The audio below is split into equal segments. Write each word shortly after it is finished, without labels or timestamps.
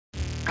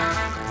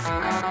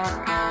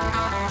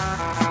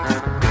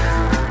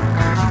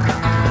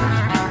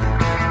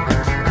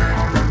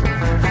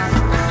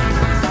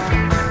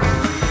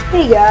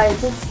Hey guys,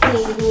 it's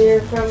Steve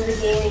here from the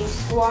Gaming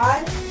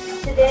Squad.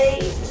 Today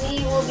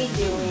we will be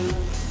doing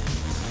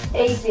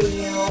a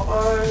video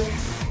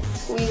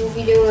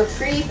a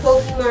free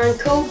Pokemon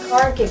code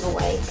card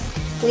giveaway.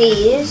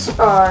 These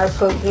are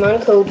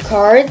Pokemon code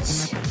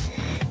cards,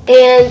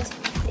 and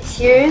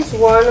here's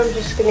one I'm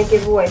just going to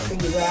give away for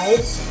you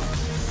guys.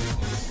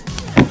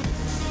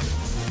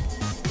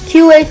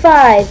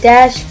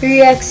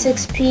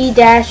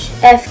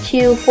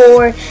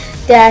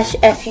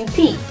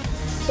 QA5-3x6P-FQ4-FUP.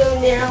 So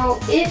now,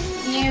 if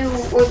you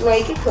would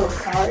like a code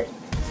card,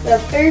 the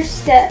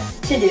first step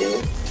to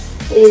do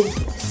is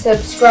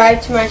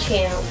subscribe to my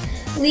channel.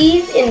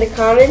 Leave in the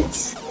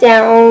comments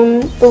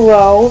down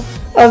below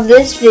of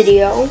this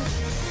video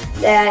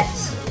that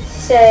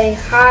say,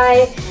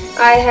 "Hi,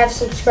 I have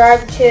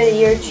subscribed to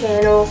your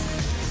channel.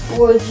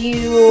 Would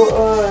you,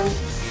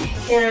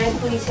 can I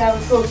please have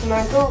a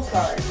Pokemon code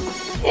card?"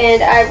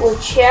 And I will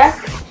check,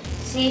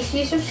 see if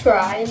you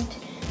subscribed.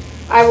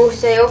 I will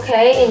say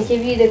okay and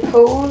give you the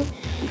code.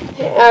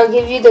 I'll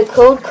give you the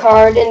code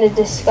card in the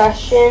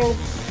discussion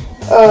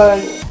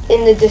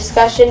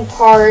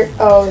part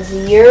of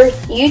your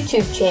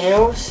YouTube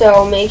channel.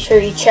 So make sure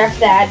you check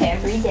that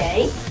every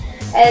day,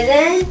 and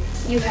then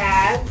you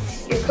have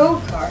your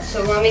code card.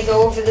 So let me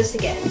go over this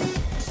again.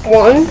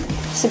 1.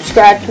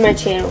 Subscribe to my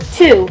channel.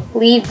 2.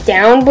 Leave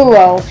down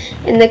below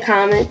in the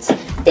comments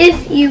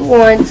if you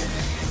want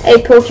a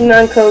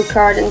Pokemon code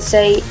card and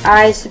say,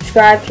 "I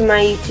subscribe to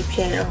my YouTube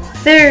channel."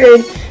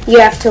 3rd, you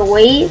have to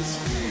wait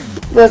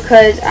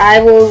because I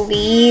will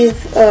leave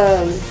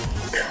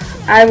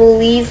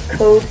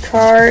code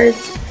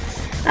cards.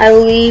 I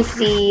will leave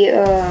the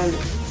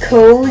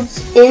codes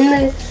in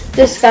the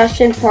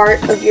discussion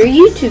part of your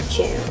YouTube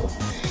channel.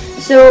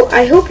 So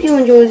I hope you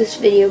enjoyed this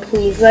video.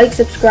 Please like,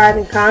 subscribe,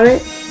 and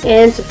comment,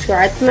 and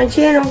subscribe to my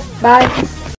channel. Bye.